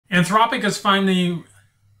Anthropic has finally,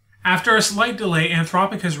 after a slight delay,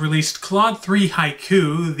 Anthropic has released Claude 3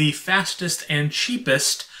 Haiku, the fastest and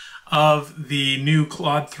cheapest of the new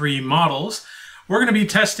Claude 3 models. We're going to be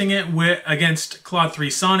testing it against Claude 3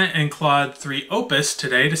 Sonnet and Claude 3 Opus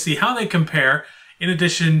today to see how they compare in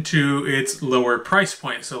addition to its lower price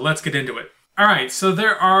point. So let's get into it. Alright, so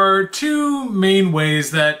there are two main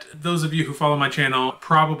ways that those of you who follow my channel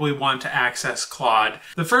probably want to access Claude.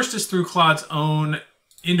 The first is through Claude's own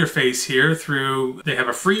interface here. They have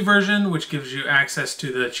a free version which gives you access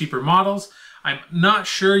to the cheaper models. I'm not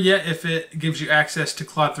sure yet if it gives you access to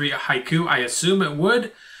Claude 3 Haiku. I assume it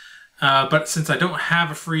would, but since I don't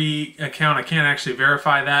have a free account, I can't actually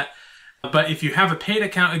verify that. But if you have a paid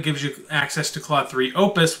account, it gives you access to Claude 3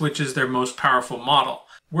 Opus, which is their most powerful model.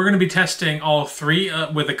 We're going to be testing all three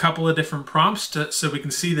with a couple of different prompts so we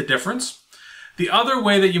can see the difference. The other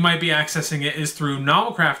way that you might be accessing it is through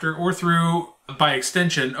Novel Crafter or through, by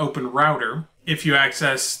extension, Open Router. If you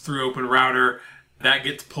access through Open Router, that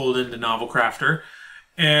gets pulled into Novel Crafter.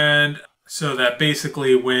 And so that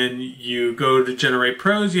basically when you go to generate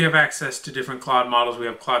prose, you have access to different Claude models. We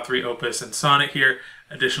have Claude 3 Opus and Sonnet here.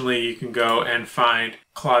 Additionally, you can go and find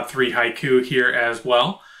Claude 3 Haiku here as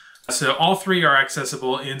well. So all three are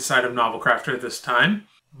accessible inside of Novel Crafter at this time.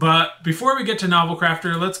 But before we get to Novel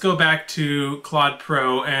Crafter, let's go back to Claude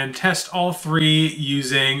Pro and test all three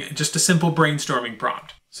using just a simple brainstorming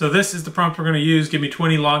prompt. So this is the prompt we're going to use. Give me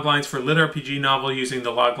 20 log lines for a lit RPG novel using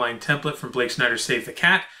the logline template from Blake Snyder's Save the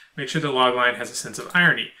Cat. Make sure the logline has a sense of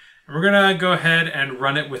irony. And we're going to go ahead and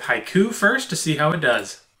run it with Haiku first to see how it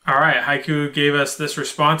does. Alright, Haiku gave us this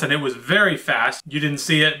response and it was very fast. You didn't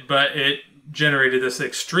see it, but it generated this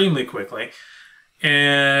extremely quickly.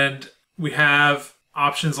 And we have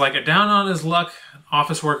options like a down on his luck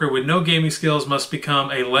office worker with no gaming skills must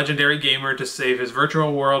become a legendary gamer to save his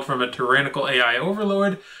virtual world from a tyrannical AI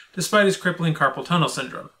overlord despite his crippling carpal tunnel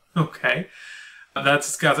syndrome. Okay.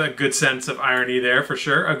 That's got a good sense of irony there for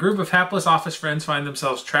sure. A group of hapless office friends find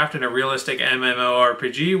themselves trapped in a realistic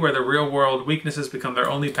MMORPG where the real world weaknesses become their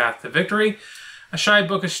only path to victory. A shy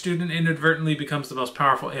bookish student inadvertently becomes the most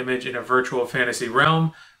powerful image in a virtual fantasy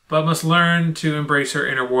realm, but must learn to embrace her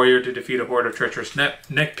inner warrior to defeat a horde of treacherous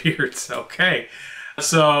neckbeards. Okay.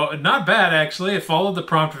 So, not bad actually. It followed the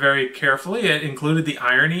prompt very carefully. It included the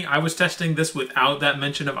irony. I was testing this without that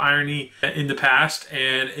mention of irony in the past,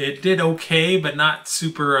 and it did okay, but not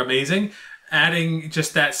super amazing. Adding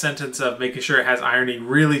just that sentence of making sure it has irony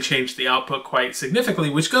really changed the output quite significantly,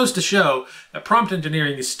 which goes to show that prompt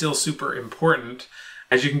engineering is still super important,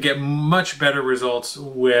 as you can get much better results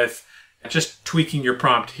with just tweaking your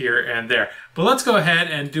prompt here and there. But let's go ahead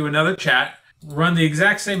and do another chat. Run the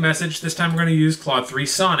exact same message. This time we're going to use Claude 3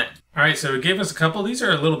 Sonnet. Alright, so it gave us a couple. These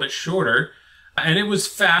are a little bit shorter. And it was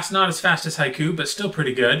fast, not as fast as Haiku, but still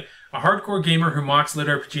pretty good. A hardcore gamer who mocks lit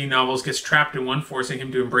RPG novels gets trapped in one, forcing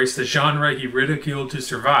him to embrace the genre he ridiculed to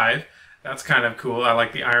survive. That's kind of cool. I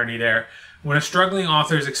like the irony there. When a struggling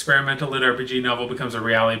author's experimental lit RPG novel becomes a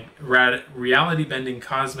reality-bending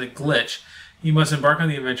cosmic glitch, he must embark on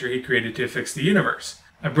the adventure he created to fix the universe.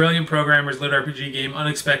 A brilliant programmer's lit RPG game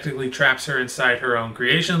unexpectedly traps her inside her own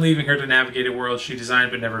creation, leaving her to navigate a world she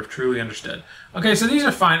designed but never truly understood. Okay, so these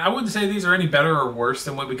are fine. I wouldn't say these are any better or worse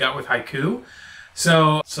than what we got with Haiku.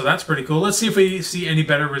 So that's pretty cool. Let's see if we see any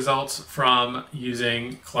better results from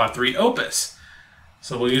using Claude 3 Opus.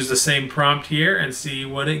 So we'll use the same prompt here and see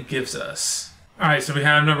what it gives us. Alright, so we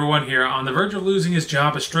have number one here. On the verge of losing his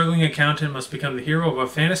job, a struggling accountant must become the hero of a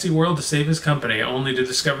fantasy world to save his company, only to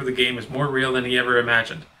discover the game is more real than he ever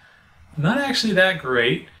imagined. Not actually that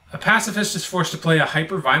great. A pacifist is forced to play a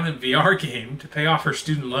hyper-violent VR game to pay off her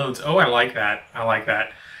student loans. Oh, I like that. I like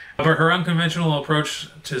that. But her unconventional approach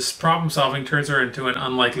to problem-solving turns her into an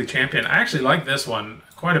unlikely champion. I actually like this one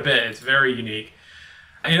quite a bit. It's very unique.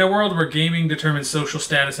 In a world where gaming determines social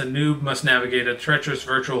status, a noob must navigate a treacherous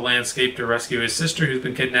virtual landscape to rescue his sister who's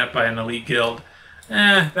been kidnapped by an elite guild.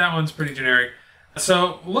 That one's pretty generic.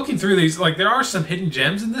 So, looking through these, like, there are some hidden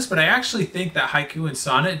gems in this, but I actually think that Haiku and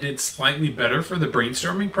Sonnet did slightly better for the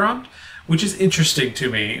brainstorming prompt, which is interesting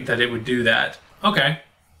to me that it would do that. Okay,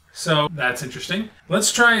 so that's interesting.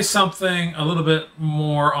 Let's try something a little bit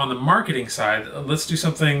more on the marketing side. Let's do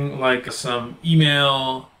something like some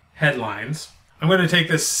email headlines. I'm going to take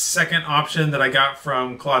this second option that I got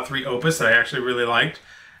from Claude 3 Opus that I actually really liked,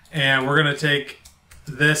 and we're going to take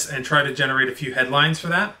this and try to generate a few headlines for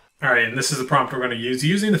that. Alright, and this is the prompt we're going to use.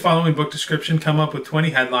 Using the following book description, come up with 20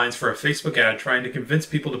 headlines for a Facebook ad trying to convince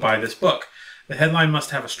people to buy this book. The headline must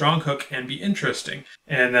have a strong hook and be interesting.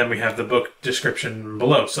 And then we have the book description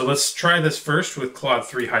below. So let's try this first with Claude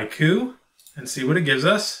 3 Haiku and see what it gives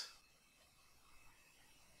us.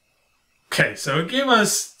 Okay, so it gave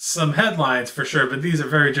us some headlines for sure, but these are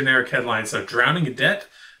very generic headlines. So, drowning in debt?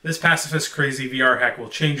 This pacifist crazy VR hack will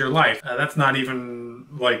change your life. That's not even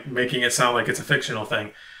like making it sound like it's a fictional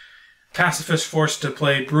thing. Pacifist forced to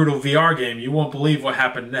play brutal VR game. You won't believe what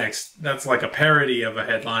happened next. That's like a parody of a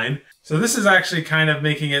headline. So this is actually kind of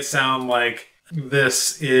making it sound like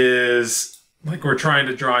this is like we're trying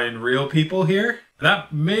to draw in real people here.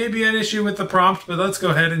 That may be an issue with the prompt, but let's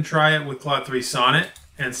go ahead and try it with Claude 3 Sonnet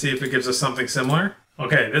and see if it gives us something similar.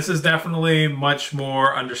 Okay, this is definitely much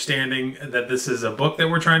more understanding that this is a book that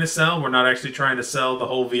we're trying to sell. We're not actually trying to sell the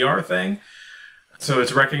whole VR thing. So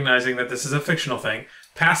it's recognizing that this is a fictional thing.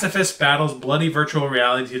 Pacifist battles bloody virtual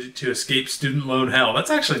reality to escape student loan hell.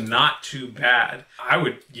 That's actually not too bad. I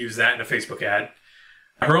would use that in a Facebook ad.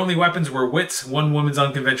 Her only weapons were wits, one woman's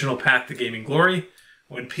unconventional path to gaming glory.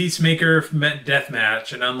 When Peacemaker met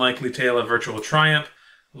Deathmatch, an unlikely tale of virtual triumph.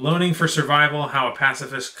 Loaning for survival, how a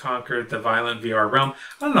pacifist conquered the violent VR realm.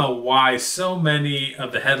 I don't know why so many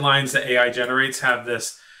of the headlines that AI generates have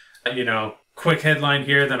this, quick headline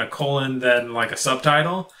here, then a colon, then like a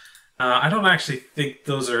subtitle. I don't actually think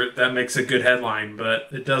that makes a good headline, but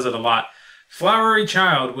it does it a lot. Flowery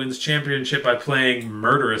child wins championship by playing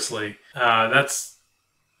murderously. That's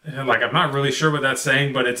like, I'm not really sure what that's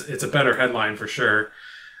saying, but it's a better headline for sure.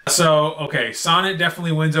 So, okay, Sonnet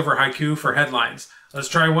definitely wins over Haiku for headlines. Let's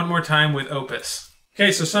try one more time with Opus.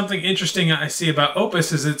 Okay, so something interesting I see about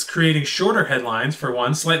Opus is it's creating shorter headlines, for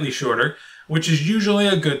one, slightly shorter, which is usually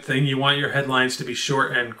a good thing. You want your headlines to be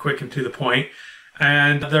short and quick and to the point.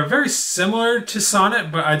 And they're very similar to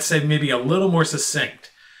Sonnet, but I'd say maybe a little more succinct.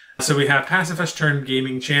 So we have Pacifist turned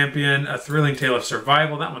gaming champion, a thrilling tale of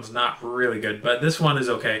survival. That one's not really good, but this one is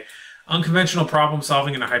okay. Unconventional problem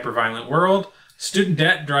solving in a hyper-violent world. Student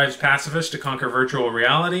debt drives pacifist to conquer virtual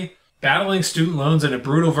reality. Battling student loans in a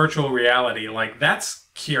brutal virtual reality. Like, that's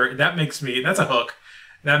a hook. That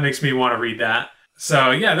makes me want to read that. So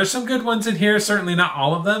yeah, there's some good ones in here. Certainly not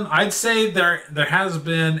all of them. I'd say there has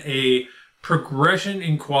been a progression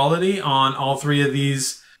in quality on all three of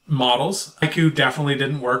these models. Haiku definitely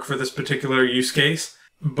didn't work for this particular use case,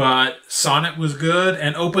 but Sonnet was good,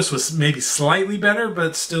 and Opus was maybe slightly better,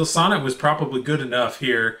 but still Sonnet was probably good enough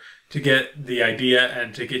here to get the idea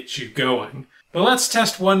and to get you going. But let's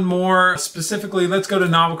test one more. Specifically, let's go to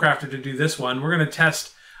Novel Crafter to do this one. We're going to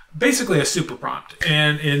test basically a super prompt.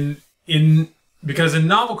 And because in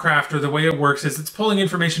Novel Crafter, the way it works is it's pulling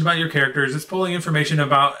information about your characters. It's pulling information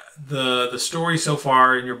about the story so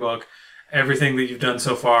far in your book, everything that you've done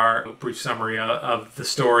so far, a brief summary of the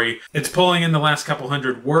story. It's pulling in the last couple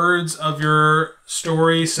hundred words of your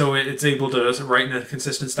story, so it's able to write in a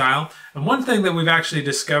consistent style. And one thing that we've actually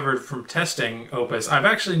discovered from testing Opus, I've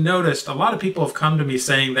actually noticed a lot of people have come to me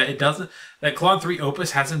saying that that Claude 3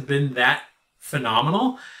 Opus hasn't been that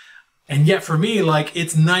phenomenal. And yet for me, like,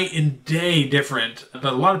 it's night and day different.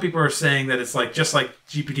 But a lot of people are saying that it's like just like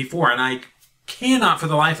GPT-4, and I cannot for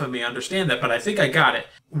the life of me understand that, but I think I got it.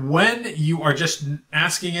 When you are just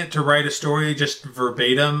asking it to write a story just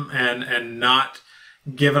verbatim and not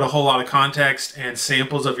give it a whole lot of context and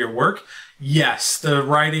samples of your work, yes, the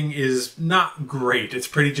writing is not great. It's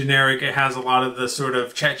pretty generic. It has a lot of the sort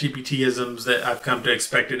of ChatGPT-isms that I've come to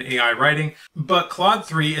expect in AI writing. But Claude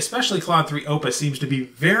 3, especially Claude 3 Opus, seems to be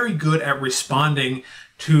very good at responding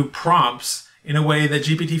to prompts in a way that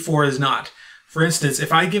GPT-4 is not. For instance,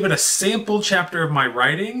 if I give it a sample chapter of my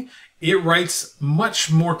writing, it writes much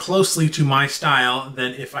more closely to my style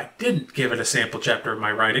than if I didn't give it a sample chapter of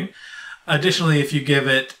my writing. Additionally, if you give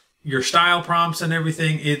it your style prompts and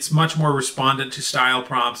everything, it's much more respondent to style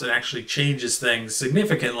prompts. It actually changes things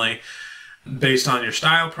significantly based on your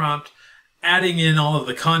style prompt. Adding in all of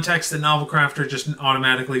the context that Novel Crafter just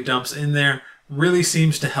automatically dumps in there really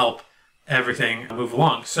seems to help everything move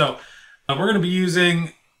along. So we're going to be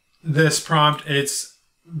using this prompt. It's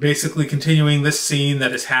basically continuing this scene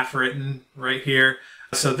that is half written right here.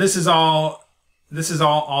 So this is all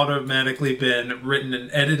automatically been written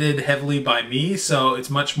and edited heavily by me, so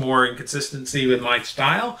it's much more in consistency with my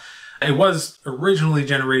style. It was originally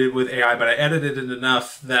generated with AI, but I edited it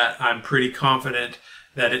enough that I'm pretty confident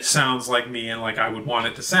that it sounds like me and like I would want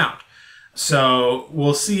it to sound. So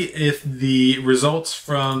we'll see if the results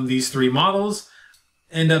from these three models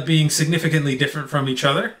end up being significantly different from each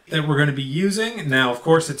other that we're going to be using. Now, of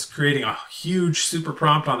course, it's creating a huge super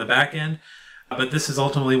prompt on the back end, but this is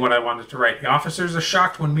ultimately what I wanted to write. The officers are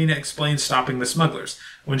shocked when Mina explains stopping the smugglers.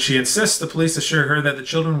 When she insists, the police assure her that the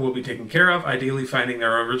children will be taken care of, ideally finding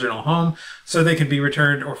their original home so they can be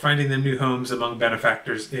returned or finding them new homes among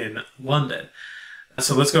benefactors in London.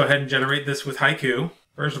 So let's go ahead and generate this with Haiku.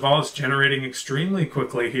 First of all, it's generating extremely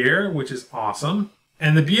quickly here, which is awesome.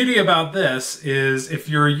 And the beauty about this is if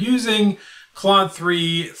you're using Claude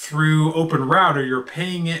 3 through Open Router, you're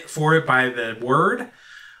paying it for it by the word,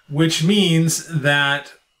 which means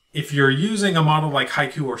that if you're using a model like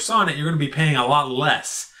Haiku or Sonnet, you're going to be paying a lot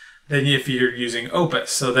less than if you're using Opus.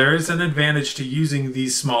 So there is an advantage to using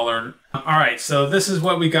these smaller. All right, so this is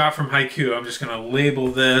what we got from Haiku. I'm just going to label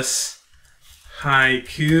this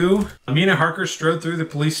Haiku. Mina Harker strode through the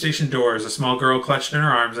police station doors, a small girl clutched in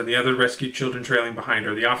her arms and the other rescued children trailing behind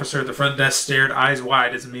her. The officer at the front desk stared eyes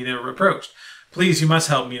wide as Mina approached. Please, you must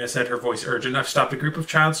help, Mina said, her voice urgent. I've stopped a group of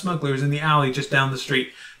child smugglers in the alley just down the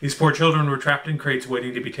street. These poor children were trapped in crates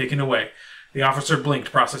waiting to be taken away. The officer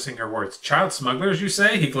blinked, processing her words. Child smugglers, you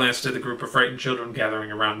say? He glanced at the group of frightened children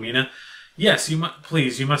gathering around Mina. Yes,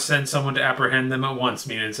 please, you must send someone to apprehend them at once,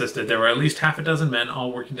 Mina insisted. There were at least half a dozen men,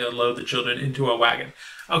 all working to load the children into a wagon.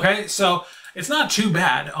 Okay, so it's not too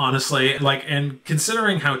bad, honestly. And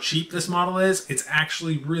considering how cheap this model is, it's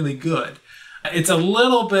actually really good. It's a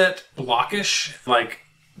little bit blockish,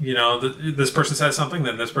 this person says something,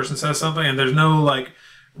 then this person says something, and there's no,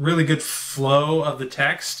 really good flow of the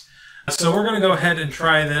text. So we're going to go ahead and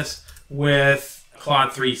try this with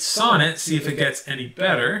Claude 3 Sonnet, see if it gets any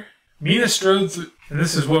better. Mina strode through, and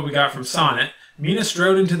this is what we got from Sonnet. Mina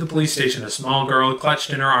strode into the police station, a small girl clutched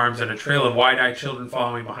in her arms and a trail of wide-eyed children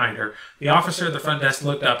following behind her. The officer at the front desk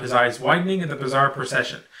looked up, his eyes widening at the bizarre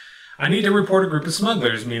procession. I need to report a group of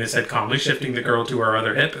smugglers, Mina said calmly, shifting the girl to her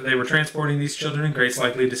other hip. They were transporting these children in crates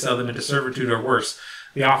likely to sell them into servitude or worse.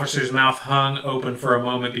 The officer's mouth hung open for a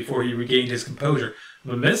moment before he regained his composure.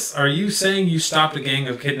 Miss, are you saying you stopped a gang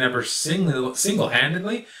of kidnappers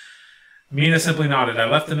single-handedly? Mina simply nodded. I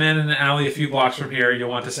left the men in an alley a few blocks from here. You'll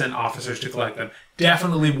want to send officers to collect them.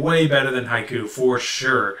 Definitely way better than Haiku, for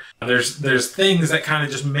sure. There's things that kind of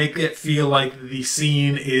just make it feel like the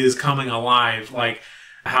scene is coming alive, like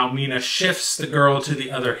how Mina shifts the girl to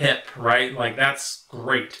the other hip, right? That's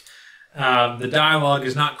great. The dialogue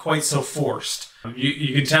is not quite so forced.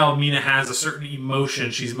 You can tell Mina has a certain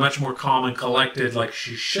emotion. She's much more calm and collected like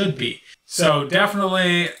she should be. So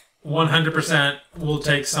definitely 100% will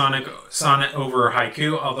take Sonnet over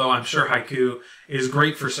Haiku, although I'm sure Haiku is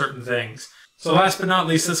great for certain things. So last but not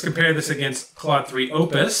least, let's compare this against Claude 3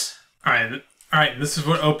 Opus. Alright, this is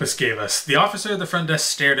what Opus gave us. The officer at the front desk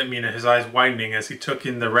stared at Mina, his eyes widening as he took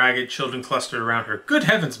in the ragged children clustered around her. Good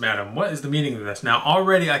heavens, madam, what is the meaning of this? Now,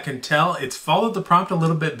 already I can tell it's followed the prompt a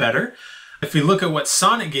little bit better. If we look at what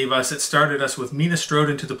Sonnet gave us, it started us with Mina strode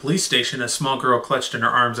into the police station, a small girl clutched in her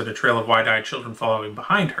arms and a trail of wide-eyed children following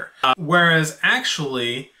behind her. Whereas,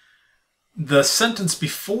 actually, the sentence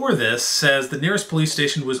before this says the nearest police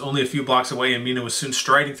station was only a few blocks away and Mina was soon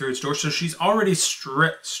striding through its door, so she's already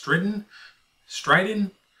striding,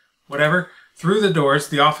 whatever, through the doors.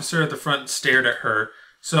 The officer at the front stared at her.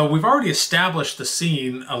 So we've already established the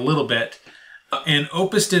scene a little bit, and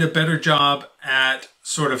Opus did a better job at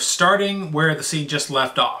sort of starting where the scene just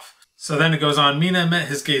left off. So then it goes on, Mina met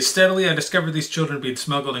his gaze steadily. I discovered these children being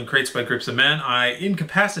smuggled in crates by groups of men. I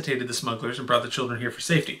incapacitated the smugglers and brought the children here for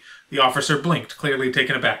safety. The officer blinked, clearly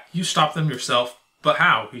taken aback. You stopped them yourself? But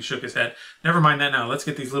how? He shook his head. Never mind that now. Let's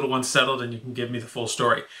get these little ones settled and you can give me the full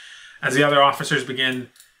story. As the other officers began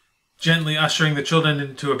gently ushering the children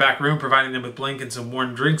into a back room, providing them with blankets and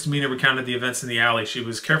warm drinks, Mina recounted the events in the alley. She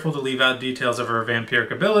was careful to leave out details of her vampiric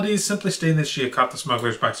abilities, simply stating that she had caught the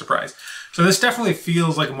smugglers by surprise. So this definitely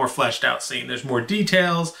feels like a more fleshed out scene. There's more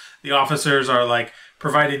details. The officers are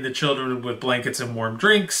providing the children with blankets and warm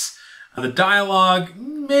drinks. The dialogue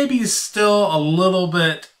maybe still a little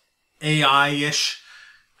bit AI-ish,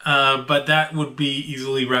 but that would be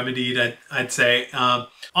easily remedied, I'd say.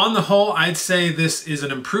 On the whole, I'd say this is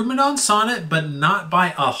an improvement on Sonnet, but not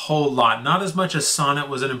by a whole lot. Not as much as Sonnet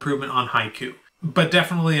was an improvement on Haiku, but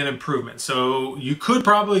definitely an improvement. So you could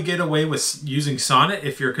probably get away with using Sonnet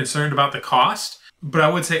if you're concerned about the cost, but I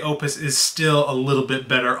would say Opus is still a little bit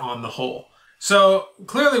better on the whole. So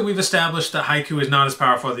clearly we've established that Haiku is not as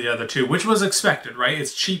powerful as the other two, which was expected, right?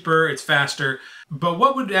 It's cheaper, it's faster, but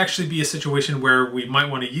what would actually be a situation where we might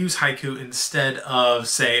want to use Haiku instead of,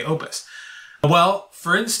 say, Opus? Well,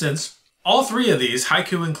 for instance, all three of these,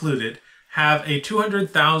 Haiku included, have a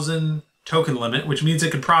 200,000 token limit, which means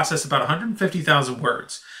it can process about 150,000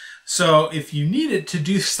 words. So if you need it to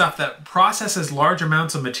do stuff that processes large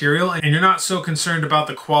amounts of material and you're not so concerned about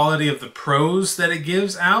the quality of the prose that it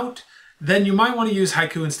gives out, then you might want to use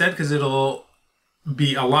Haiku instead because it'll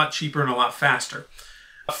be a lot cheaper and a lot faster.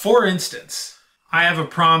 For instance, I have a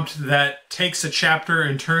prompt that takes a chapter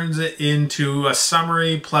and turns it into a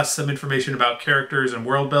summary plus some information about characters and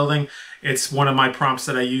world building. It's one of my prompts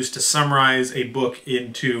that I use to summarize a book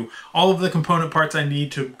into all of the component parts I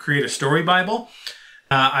need to create a story Bible.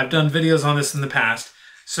 I've done videos on this in the past.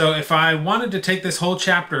 So if I wanted to take this whole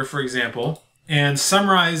chapter, for example, and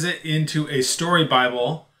summarize it into a story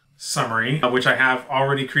Bible summary, which I have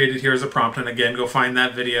already created here as a prompt, and again, go find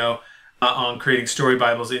that video on creating story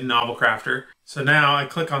Bibles in Novel Crafter. So now I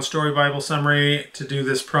click on Story Bible Summary to do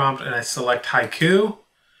this prompt, and I select Haiku.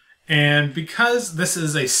 And because this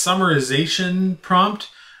is a summarization prompt,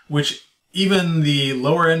 which even the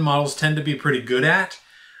lower end models tend to be pretty good at,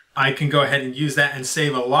 I can go ahead and use that and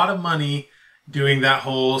save a lot of money doing that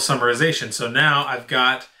whole summarization. So now I've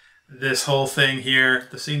got this whole thing here.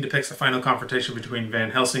 The scene depicts the final confrontation between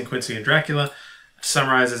Van Helsing, Quincy, and Dracula.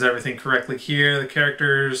 Summarizes everything correctly here. The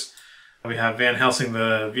characters, we have Van Helsing,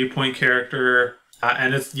 the viewpoint character,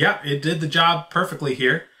 and it did the job perfectly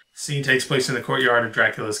here. Scene takes place in the courtyard of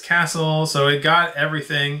Dracula's castle, so it got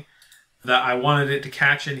everything that I wanted it to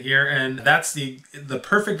catch in here, and that's the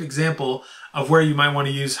perfect example of where you might want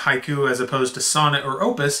to use Haiku as opposed to Sonnet or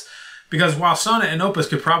Opus, because while Sonnet and Opus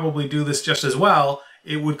could probably do this just as well,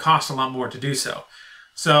 it would cost a lot more to do so.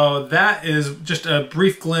 So that is just a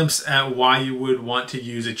brief glimpse at why you would want to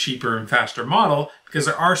use a cheaper and faster model, because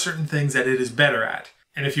there are certain things that it is better at.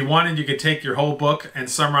 And if you wanted, you could take your whole book and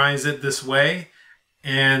summarize it this way,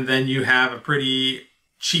 and then you have a pretty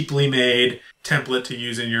cheaply made template to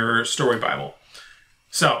use in your story Bible.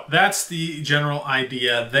 So that's the general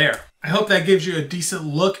idea there. I hope that gives you a decent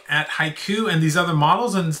look at Haiku and these other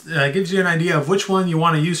models, and gives you an idea of which one you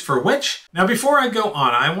want to use for which. Now, before I go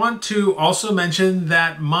on, I want to also mention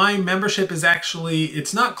that my membership is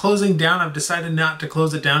it's not closing down. I've decided not to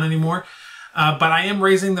close it down anymore, but I am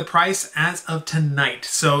raising the price as of tonight.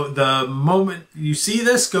 So the moment you see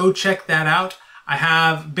this, go check that out. I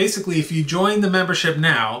have, basically, if you join the membership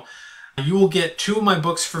now, you will get 2 of my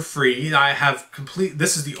books for free.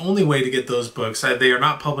 This is the only way to get those books. They are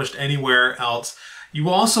not published anywhere else. You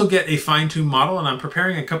will also get a fine-tuned model, and I'm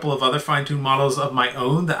preparing a couple of other fine-tuned models of my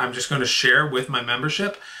own that I'm just going to share with my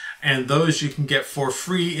membership. And those you can get for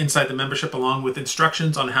free inside the membership, along with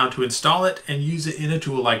instructions on how to install it and use it in a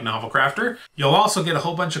tool like Novel Crafter. You'll also get a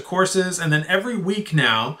whole bunch of courses, and then every week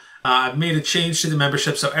now, I've made a change to the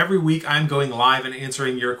membership, so every week I'm going live and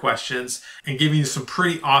answering your questions and giving you some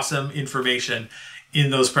pretty awesome information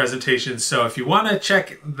in those presentations. So if you want to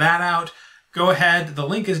check that out, go ahead. The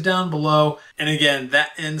link is down below. And again,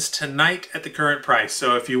 that ends tonight at the current price.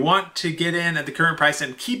 So if you want to get in at the current price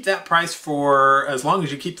and keep that price for as long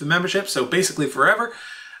as you keep the membership, so basically forever,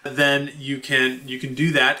 then you can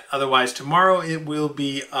do that. Otherwise, tomorrow it will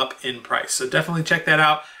be up in price. So definitely check that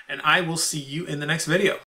out, and I will see you in the next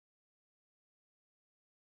video.